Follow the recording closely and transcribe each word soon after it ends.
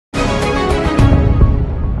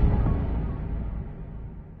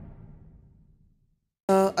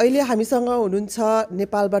अहिले हामीसँग हुनुहुन्छ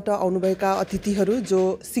नेपालबाट आउनुभएका अतिथिहरू जो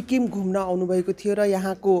सिक्किम घुम्न आउनुभएको थियो र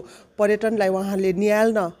यहाँको पर्यटनलाई उहाँहरूले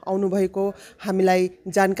निहाल्न आउनुभएको हामीलाई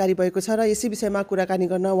जानकारी भएको छ र यसै विषयमा कुराकानी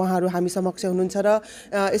गर्न उहाँहरू हामी समक्ष हुनुहुन्छ र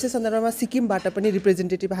यसै सन्दर्भमा सिक्किमबाट पनि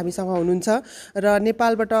रिप्रेजेन्टेटिभ हामीसँग हुनुहुन्छ र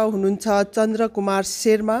नेपालबाट हुनुहुन्छ चन्द्र कुमार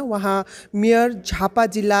शर्मा, उहाँ मेयर झापा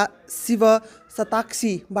जिल्ला शिव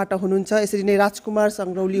सताक्सीबाट हुनुहुन्छ। यसरी नै राजकुमार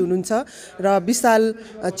सङ्ग्रौली हुनुहुन्छ र विशाल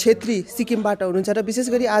छेत्री सिक्किमबाट हुनुहुन्छ र विशेष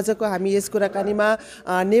गरी आजको हामी यस कुराकानीमा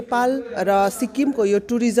नेपाल र सिक्किमको यो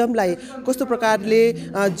टुरिज्मलाई कस्तो प्रकारले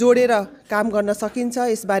जोडेर काम गर्न सकिन्छ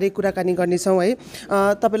यसबारे कुराकानी गर्नेछौँ है।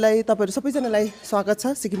 तपाईँहरू सबैजनालाई स्वागत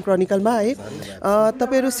छ सिक्किम क्रोनिकलमा है।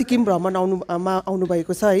 तपाईँहरू सिक्किम भ्रमण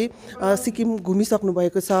आउनुभएको छ है, सिक्किम घुमिसक्नु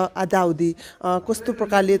भएको छ आधाउधी। कस्तो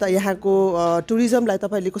प्रकारले त यहाँको टुरिज्मलाई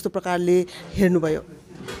तपाईँहरूले कस्तो प्रकारले हेर्नुभयो?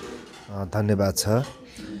 धन्यवाद छ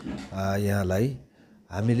यहाँलाई।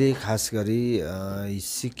 हामीले खास गरी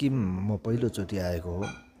सिक्किम म पहिलोचोटि आएको हो।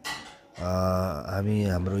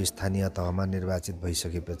 हाम्रो स्थानीय तहमा निर्वाचित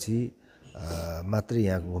भइसकेपछि मात्रै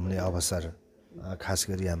यहाँ घुम्ने अवसर, खास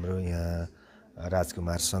गरी हाम्रो यहाँ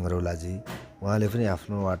राजकुमार सङ्ग्रौलाजी, उहाँले पनि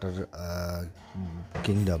आफ्नो water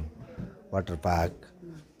kingdom water park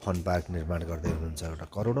fun park निर्माण गर्दै हुनुहुन्छ। एउटा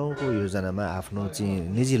करोडौँको योजनामा आफ्नो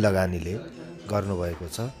चाहिँ निजी लगानीले गर्नुभएको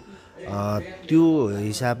छ। त्यो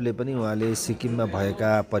हिसाबले पनि उहाँले सिक्किममा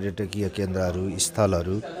भएका पर्यटकीय केन्द्रहरू,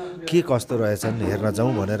 स्थलहरू के कस्तो रहेछन् हेर्न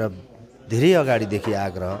जाउँ भनेर धेरै अगाडिदेखि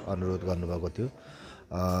आग्रह अनुरोध गर्नुभएको थियो।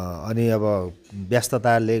 अनि अब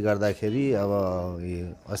व्यस्तताले गर्दाखेरि अब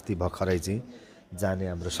अस्ति भर्खरै चाहिँ जाने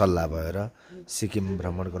हाम्रो सल्लाह भएर सिक्किम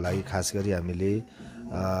भ्रमणको लागि खास गरी हामीले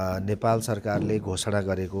नेपाल सरकारले घोषणा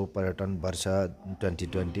गरेको पर्यटन वर्ष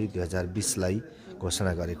 2020लाई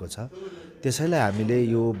घोषणा गरेको छ। त्यसैले हामीले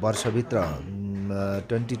यो वर्षभित्र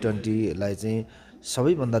 2020लाई चाहिँ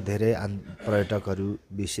सबैभन्दा धेरै पर्यटकहरू,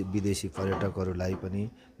 विदेशी पर्यटकहरूलाई पनि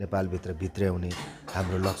नेपालभित्र भित्र्याउने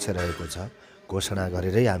हाम्रो लक्ष्य रहेको छ। घोषणा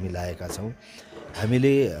गरेरै हामी लागेका छौँ।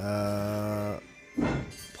 हामीले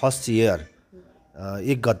फर्स्ट इयर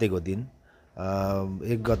 1 गतेको दिन,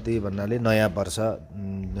 1 गते भन्नाले नयाँ वर्ष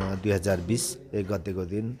 2020 1 गतेको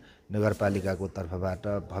दिन नगरपालिकाको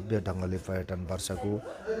तर्फबाट भव्य ढङ्गले पर्यटन वर्षको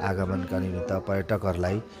आगमनका निमित्त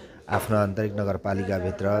पर्यटकहरूलाई आफ्नो आन्तरिक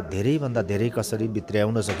नगरपालिकाभित्र धेरैभन्दा धेरै कसरी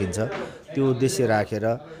भित्र्याउन सकिन्छ त्यो उद्देश्य राखेर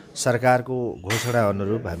सरकारको घोषणा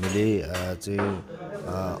अनुरूप हामीले चाहिँ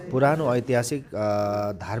पुरानो ऐतिहासिक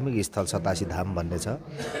धार्मिक स्थल 87 धाम भन्ने छ,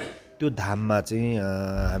 त्यो धाममा चाहिँ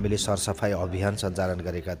हामीले सरसफाइ अभियान सञ्चालन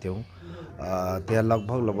गरेका थियौँ। त्यहाँ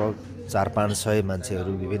लगभग 400-500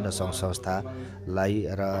 मान्छेहरू, विभिन्न सङ्घ संस्थालाई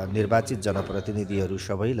र निर्वाचित जनप्रतिनिधिहरू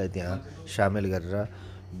सबैलाई त्यहाँ सामेल गरेर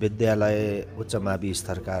विद्यालय उच्च मावि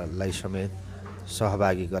स्तरकालाई समेत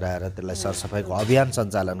सहभागी गराएर त्यसलाई सरसफाइको अभियान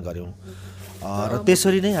सञ्चालन गऱ्यौँ र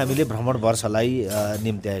त्यसरी नै हामीले भ्रमण वर्षलाई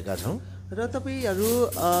निम्त्याएका छौँ। र तपाईँहरू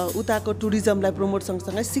उताको टुरिज्मलाई प्रमोट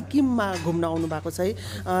सँगसँगै सिक्किममा घुम्न आउनु भएको छ है।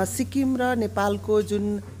 सिक्किम र नेपालको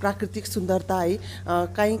जुन प्राकृतिक सुन्दरता है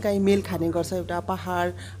काहीँ मेल खाने गर्छ, एउटा पहाड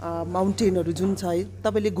माउन्टेनहरू जुन छ है,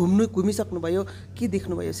 तपाईँले घुमिसक्नुभयो, के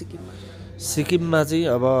देख्नुभयो सिक्किममा? सिक्किममा चाहिँ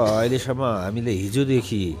अब अहिलेसम्म हामीले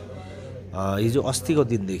हिजो अस्तिको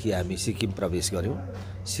दिनदेखि हामी सिक्किम प्रवेश गऱ्यौँ।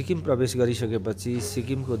 सिक्किम प्रवेश गरिसकेपछि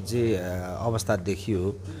सिक्किमको जे अवस्था देखियो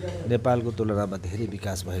नेपालको तुलनामा धेरै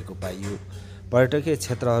विकास भएको पाइयो। पर्यटकीय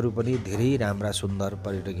क्षेत्रहरू पनि धेरै राम्रा सुन्दर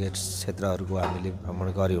पर्यटकीय क्षेत्रहरूको हामीले भ्रमण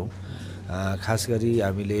गऱ्यौँ। खास गरी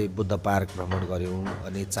हामीले बुद्ध पार्क भ्रमण गऱ्यौँ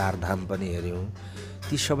अनि 4 धाम पनि हेऱ्यौँ।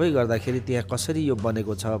 ती सबै गर्दाखेरि त्यहाँ कसरी यो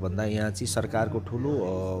बनेको छ भन्दा यहाँ चाहिँ सरकारको ठुलो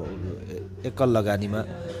एकल लगानीमा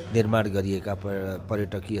निर्माण गरिएका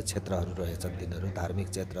पर्यटकीय क्षेत्रहरू रहेछन्, तिनीहरू धार्मिक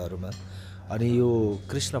क्षेत्रहरूमा। अनि यो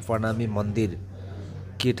कृष्ण प्रणामी मन्दिर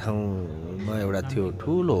के ठाउँमा एउटा थियो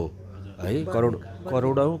ठुलो है,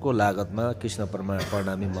 करोडौँको लागतमा कृष्ण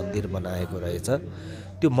प्रणामी मन्दिर बनाएको रहेछ।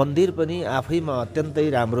 त्यो मन्दिर पनि आफैमा अत्यन्तै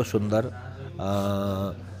राम्रो सुन्दर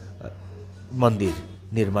मन्दिर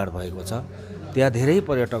निर्माण भएको छ। त्यहाँ धेरै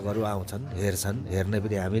पर्यटकहरू आउँछन्, हेर्ने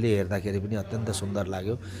पनि हामीले हेर्दाखेरि पनि अत्यन्त सुन्दर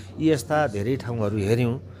लाग्यो। यी यस्ता धेरै ठाउँहरू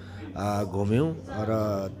हेऱ्यौँ, घुम्यौँ र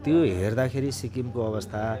त्यो हेर्दाखेरि सिक्किमको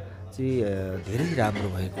अवस्था चाहिँ धेरै राम्रो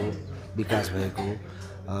भएको, विकास भएको।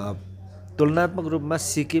 तुलनात्मक रूपमा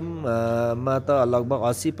सिक्किममा त लगभग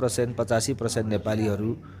 80% 85% नेपालीहरू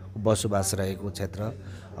बसोबास रहेको क्षेत्र,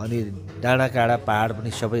 अनि डाँडाकाँडा पहाड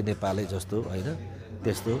पनि सबै नेपालै जस्तो होइन,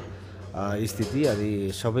 त्यस्तो स्थिति।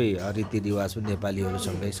 अनि सबै रीतिरिवाज पनि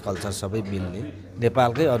नेपालीहरूसँगै कल्चर सबै मिल्ने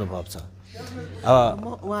नेपालकै अनुभव छ।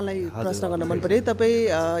 उहाँलाई प्रश्न गर्न मन पर्यो, तपाईँ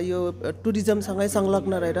यो टुरिज्मसँगै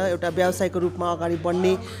संलग्न रहेर एउटा व्यवसायको रूपमा अगाडि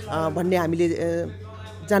बढ्ने भन्ने हामीले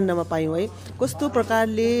जान्नमा पायौँ है। कस्तो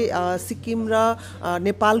प्रकारले सिक्किम र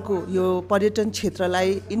नेपालको यो पर्यटन क्षेत्रलाई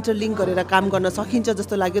इन्टरलिङ्क गरेर काम गर्न सकिन्छ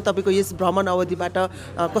जस्तो लाग्यो तपाईँको यस भ्रमण अवधिबाट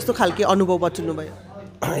कस्तो खालके अनुभव बटुल्नुभयो?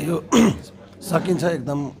 यो सकिन्छ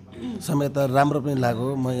एकदम समय त राम्रो पनि लाग्यो।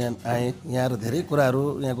 म यहाँ आएँ, यहाँ धेरै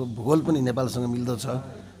कुराहरू यहाँको भूगोल पनि नेपालसँग मिल्दो छ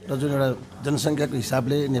र जुन एउटा जनसङ्ख्याको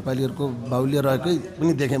हिसाबले नेपालीहरूको बाहुल्य रहेकै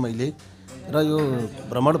पनि देखेँ मैले। र यो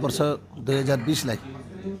भ्रमण वर्ष 2020लाई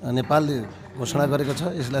नेपालले घोषणा गरेको छ।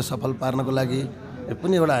 यसलाई सफल पार्नको लागि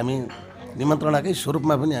पनि एउटा हामी निमन्त्रणाकै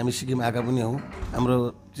स्वरूपमा पनि हामी सिक्किम आएका पनि हौँ। हाम्रो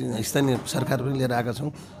स्थानीय सरकार पनि लिएर आएका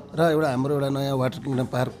छौँ र हाम्रो एउटा नयाँ water kingdom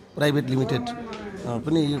park private limited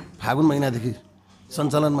पनि यो फागुन महिनादेखि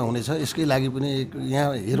सञ्चालनमा हुनेछ। यसकै लागि पनि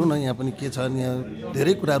यहाँ हेरौँ न यहाँ पनि के छ, यहाँ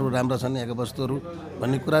धेरै कुराहरू राम्रा छन् यहाँका वस्तुहरू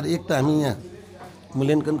भन्ने कुराहरू एक त हामी यहाँ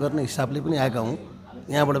मूल्याङ्कन गर्ने हिसाबले पनि आएका हौँ।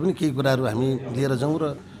 यहाँबाट पनि केही कुराहरू हामी लिएर जाउँ र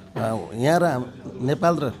यहाँ र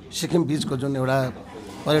नेपाल र सिक्किम बिचको जुन एउटा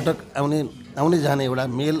पर्यटक आउने जाने एउटा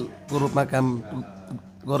मेलको रूपमा काम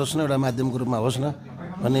गरोस् न, एउटा माध्यमको रूपमा होस् न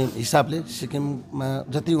भन्ने हिसाबले सिक्किममा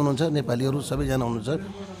जति हुनुहुन्छ नेपालीहरू सबैजना हुनुहुन्छ,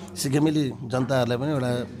 सिक्किमेली जनताहरूलाई पनि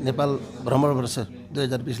एउटा नेपाल भ्रमण वर्ष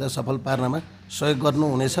 2020लाई सफल पार्नमा सहयोग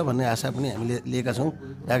गर्नुहुनेछ भन्ने आशा पनि हामीले लिएका छौँ,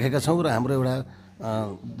 राखेका छौँ। र हाम्रो एउटा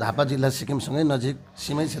झापा जिल्ला सिक्किमसँगै नजिक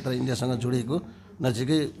सीमै क्षेत्र इन्डियासँग जोडिएको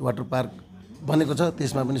नजिकै वाटर पार्क बनेको छ।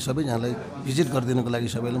 त्यसमा पनि सबैजनालाई भिजिट गरिदिनुको लागि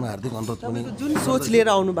सबैलाई म हार्दिक अनुरोध पनि। जुन सोच लिएर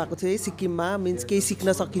आउनु भएको थियो है सिक्किममा, मिन्स केही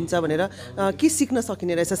सिक्न सकिन्छ भनेर, के सिक्न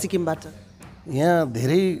सकिने रहेछ सिक्किमबाट? यहाँ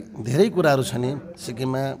धेरै कुराहरू छन्।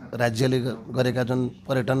 सिक्किममा राज्यले गरेका जुन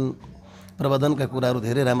पर्यटन प्रबन्धनका कुराहरू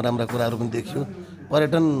धेरै राम्रा कुराहरू पनि देखियो।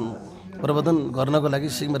 पर्यटन प्रबन्धन गर्नको लागि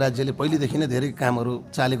सिक्किम राज्यले पहिलेदेखि नै धेरै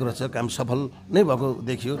कामहरू चालेको रहेछ, काम सफल नै भएको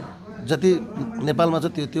देखियो। जति नेपालमा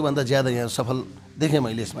छ त्योभन्दा ज्यादा यहाँ सफल देखेँ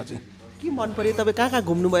मैले। यसमा चाहिँ के मन पर्यो? तपाईँ कहाँ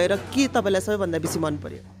घुम्नुभयो र के तपाईँलाई सबैभन्दा बेसी मन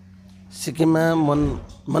पर्यो? सिक्किममा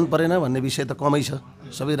मन परेन भन्ने विषय त कमै छ,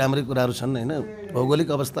 सबै राम्रै कुराहरू छन् होइन। भौगोलिक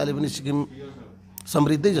अवस्थाले पनि सिक्किम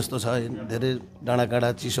समृद्धै जस्तो छ, धेरै डाँडाकाँडा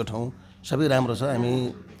चिसो ठाउँ सबै राम्रो छ। हामी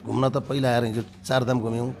घुम्न त पहिला आएर हिजो चारधाम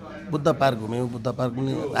घुम्यौँ, बुद्ध पार्क घुम्यौँ। बुद्ध पार्क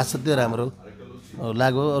पनि असाध्यै राम्रो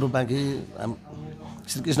लाग्यो। अरू बाँकी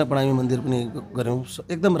श्रीकृष्ण प्रणामी मन्दिर पनि गऱ्यौँ,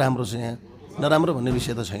 एकदम राम्रो छ। यहाँ नराम्रो भन्ने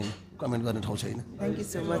विषय त छैन, कमेन्ट गर्ने ठाउँ छैन। Thank you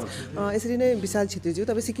so much. यसरी नै विशाल छेत्रीज्यू,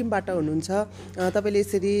 तपाईँ सिक्किमबाट हुनुहुन्छ, तपाईँले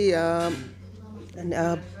यसरी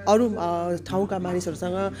अरू ठाउँका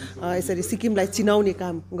मानिसहरूसँग यसरी सिक्किमलाई चिनाउने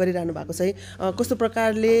काम गरिरहनु भएको छ है। कस्तो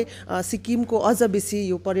प्रकारले सिक्किमको अझ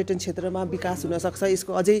बेसी यो पर्यटन क्षेत्रमा विकास हुनसक्छ,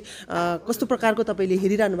 यसको अझै कस्तो प्रकारको तपाईँले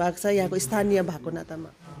हेरिरहनु भएको छ यहाँको स्थानीय भएको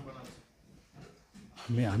नातामा?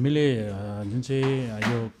 हामीले जुन चाहिँ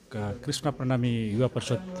यो कृष्ण प्रणामी युवा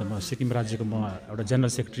परिषद सिक्किम राज्यको म एउटा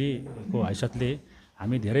जेनरल सेक्रेटरीको हैसियतले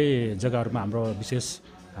हामी धेरै जग्गाहरूमा हाम्रो विशेष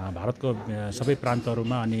भारतको सबै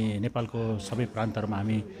प्रान्तहरूमा अनि नेपालको सबै प्रान्तहरूमा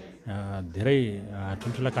हामी धेरै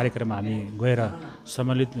ठुल्ठुला कार्यक्रममा हामी गएर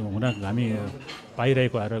सम्मिलित हुन हामी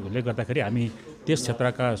पाइरहेकोले गर्दाखेरि हामी त्यस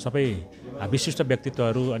क्षेत्रका सबै विशिष्ट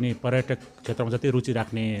व्यक्तित्वहरू अनि पर्यटक क्षेत्रमा जति रुचि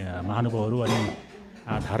राख्ने महानुभावहरू अनि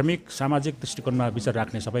धार्मिक सामाजिक दृष्टिकोणमा विचार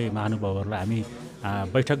राख्ने सबै महानुभावहरूलाई हामी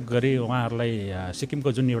बैठक गरी उहाँहरूलाई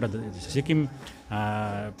सिक्किमको जुन एउटा सिक्किम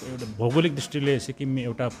भौगोलिक दृष्टिले सिक्किम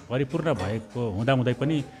एउटा परिपूर्ण भएको हुँदाहुँदै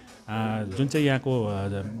पनि जुन चाहिँ यहाँको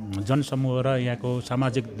जनसमूह र यहाँको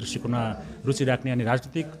सामाजिक दृष्टिकोणमा रुचि राख्ने अनि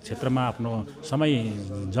राजनीतिक क्षेत्रमा आफ्नो समय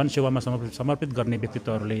जनसेवामा समर्पित गर्ने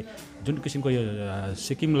व्यक्तित्वहरूले जुन किसिमको यो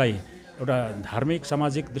सिक्किमलाई एउटा धार्मिक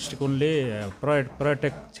सामाजिक दृष्टिकोणले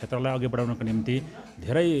पर्यटक क्षेत्रलाई अघि बढाउनको निम्ति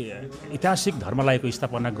धेरै ऐतिहासिक धर्मलयको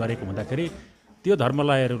स्थापना गरेको हुँदाखेरि त्यो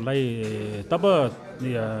धर्मलयहरूलाई तब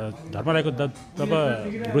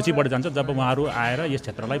रुचि बढी जान्छ जब उहाँहरू आएर यस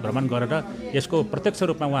क्षेत्रलाई भ्रमण गरेर यसको प्रत्यक्ष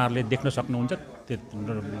रूपमा उहाँहरूले देख्न सक्नुहुन्छ।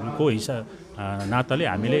 त्यसको नाताले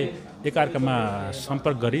हामीले एकअर्कामा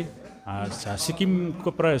सम्पर्क गरी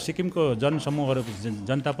सिक्किमको जनसमूहहरू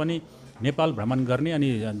जनता पनि नेपाल भ्रमण गर्ने अनि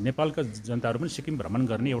नेपालका जनताहरू पनि सिक्किम भ्रमण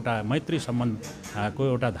गर्ने एउटा मैत्री सम्बन्धको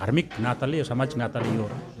एउटा धार्मिक नाताले सामाजिक नाताले यो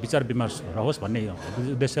विचार विमर्श रहोस् भन्ने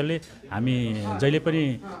उद्देश्यले हामी जहिले पनि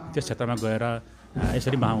त्यस क्षेत्रमा गएर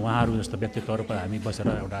यसरी उहाँहरू जस्तो व्यक्तित्वहरू हामी बसेर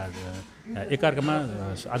एउटा एकअर्कामा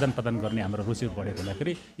आदान प्रदान गर्ने हाम्रो रुचि बढेको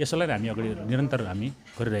हुँदाखेरि यसलाई हामी अगाडि निरन्तर हामी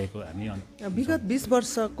गरिरहेको हामी। विगत 20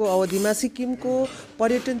 वर्षको अवधिमा सिक्किमको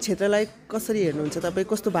पर्यटन क्षेत्रलाई कसरी हेर्नुहुन्छ तपाईँ?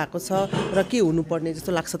 कस्तो भएको छ र के हुनुपर्ने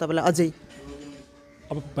जस्तो लाग्छ तपाईँलाई अझै?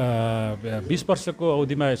 अब 20 वर्षको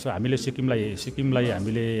अवधिमा यसो हामीले सिक्किमलाई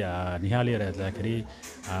हामीले निहालेर हेर्दाखेरि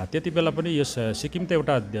त्यति बेला पनि यस सिक्किम त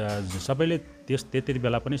एउटा सबैले त्यति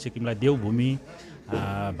बेला पनि सिक्किमलाई देवभूमि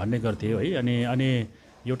भन्ने गर्थे है। अनि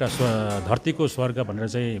एउटा धरतीको स्वर्ग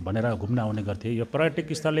भनेर घुम्न आउने गर्थे। यो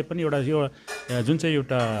पर्यटक स्थलले पनि एउटा यो जुन चाहिँ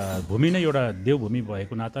एउटा भूमि नै एउटा देवभूमि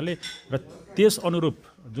भएको नाताले र त्यस अनुरूप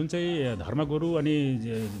जुन चाहिँ धर्मगुरु अनि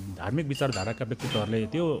धार्मिक विचारधाराका व्यक्तित्वहरूले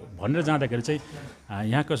त्यो भनेर जाँदाखेरि चाहिँ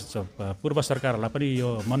यहाँको पूर्व सरकारहरूलाई पनि यो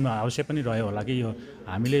मनमा अवश्य पनि रह्यो होला कि यो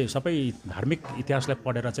हामीले सबै धार्मिक इतिहासलाई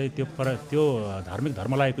पढेर चाहिँ त्यो धार्मिक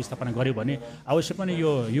धर्मलायको स्थापना गऱ्यो भने अवश्य पनि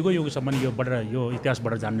यो युगौँसम्म यो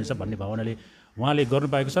इतिहासबाट जान्नेछ भन्ने भावनाले उहाँले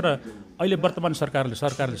गर्नुभएको छ। र अहिले वर्तमान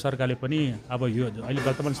सरकारले पनि अब यो अहिले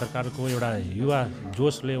वर्तमान सरकारको एउटा युवा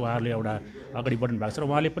जोसले उहाँहरूले एउटा अगाडि बढ्नु भएको छ र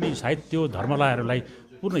उहाँले पनि सायद त्यो धर्मलायहरूलाई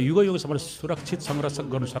पूर्ण युगौँसम्म सुरक्षित संरक्षण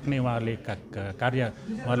गर्नु सक्ने उहाँहरूले कार्य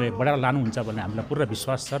उहाँले बढाएर लानुहुन्छ भन्ने हामीलाई पूर्ण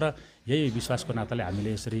विश्वास छ। र यही विश्वासको नाताले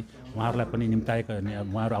हामीले यसरी उहाँहरूलाई पनि निम्ताएका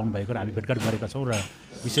उहाँहरू आउनुभएको र हामी भेटघाट गरेका छौँ। र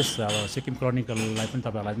विशेष अब सिक्किम क्रोनिकललाई पनि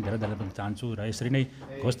तपाईँहरूलाई पनि धेरै धन्यवाद दिन चाहन्छु। र यसरी नै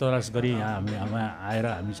खोज तलास गरी यहाँ आएर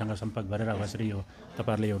हामीसँग सम्पर्क गरेर यसरी यो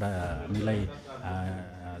तपाईँहरूले एउटा हामीलाई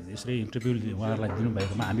यसरी इन्टरभ्यू उहाँहरूलाई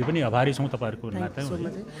दिनुभएकोमा हामी पनि आभारी छौँ तपाईँहरूको नाता।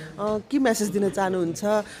 के मेसेज दिन चाहनुहुन्छ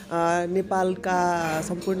नेपालका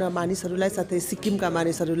सम्पूर्ण मानिसहरूलाई साथै सिक्किमका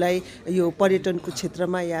मानिसहरूलाई यो पर्यटनको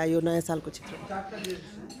क्षेत्रमा या यो नयाँ सालको क्षेत्रमा?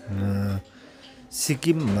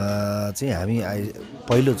 सिक्किम चाहिँ हामी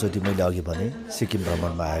पहिलोचोटि मैले अघि भने सिक्किम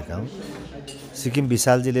भ्रमणमा आएका हौँ। सिक्किम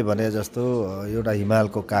विशालजीले भने जस्तो एउटा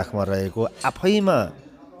हिमालको काखमा रहेको आफैमा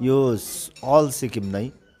यो अल सिक्किम नै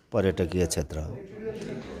पर्यटकीय क्षेत्र हो।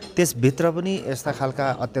 त्यसभित्र पनि यस्ता खालका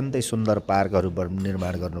अत्यन्तै सुन्दर पार्कहरू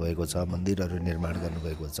निर्माण गर्नुभएको छ, मन्दिरहरू निर्माण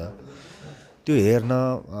गर्नुभएको छ। त्यो हेर्न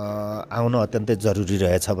आउन अत्यन्तै जरुरी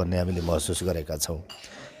रहेछ भन्ने हामीले महसुस गरेका छौँ।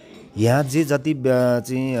 यहाँ जति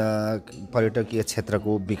चाहिँ पर्यटकीय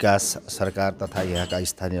क्षेत्रको विकास सरकार तथा यहाँका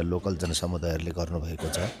स्थानीय लोकल जनसमुदायहरूले गर्नुभएको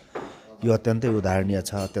छ, यो अत्यन्तै उदाहरणीय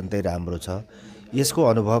छ, अत्यन्तै राम्रो छ। यसको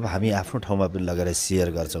अनुभव हामी आफ्नो ठाउँमा पनि लगेर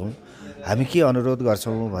सेयर गर्छौँ। हामी के अनुरोध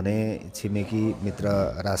गर्छौँ भने छिमेकी मित्र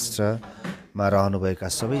राष्ट्रमा रहनुभएका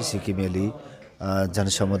सबै सिक्किमेली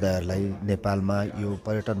जनसमुदायहरूलाई नेपालमा यो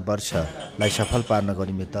पर्यटन वर्षलाई सफल पार्नको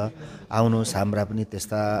निमित्त आउनुहोस्। हाम्रा पनि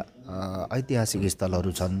त्यस्ता ऐतिहासिक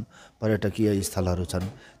स्थलहरू छन्, पर्यटकीय स्थलहरू छन्,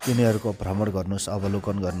 तिनीहरूको भ्रमण गर्नुहोस्,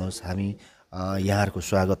 अवलोकन गर्नुहोस्। हामी यहाँहरूको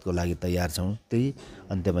स्वागतको लागि तयार छौँ। त्यही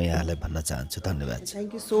अन्त्यमा यहाँलाई भन्न चाहन्छु। धन्यवाद।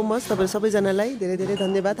 Thank you so much. तपाईँ सबैजनालाई धेरै धेरै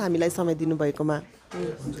धन्यवाद हामीलाई समय दिनुभएकोमा।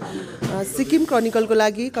 सिक्किम क्रोनिकलको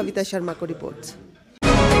लागि कविता शर्माको रिपोर्ट।